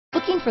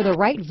Looking for the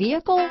right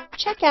vehicle?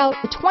 Check out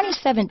the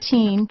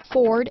 2017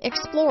 Ford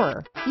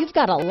Explorer. You've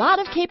got a lot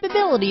of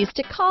capabilities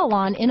to call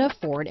on in a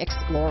Ford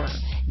Explorer.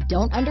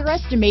 Don't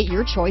underestimate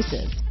your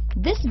choices.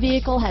 This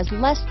vehicle has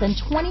less than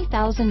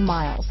 20,000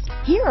 miles.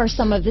 Here are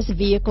some of this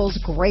vehicle's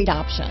great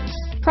options: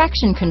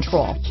 traction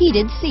control,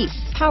 heated seats,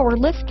 power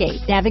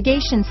liftgate,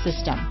 navigation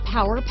system,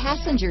 power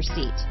passenger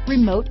seat,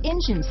 remote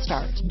engine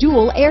start,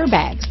 dual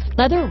airbags,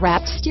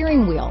 leather-wrapped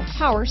steering wheel,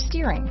 power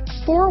steering,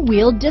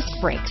 four-wheel disc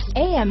brakes,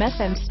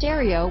 AM/FM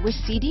stereo with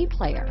CD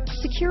player,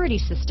 security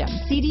system,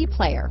 CD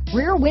player,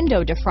 rear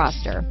window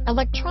defroster,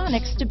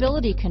 electronic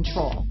stability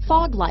control,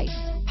 fog lights,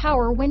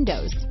 power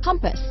windows,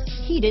 compass,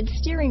 heated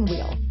steering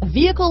wheel. A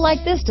vehicle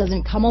like this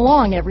doesn't come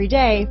along every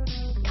day.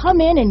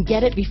 Come in and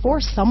get it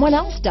before someone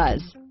else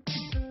does.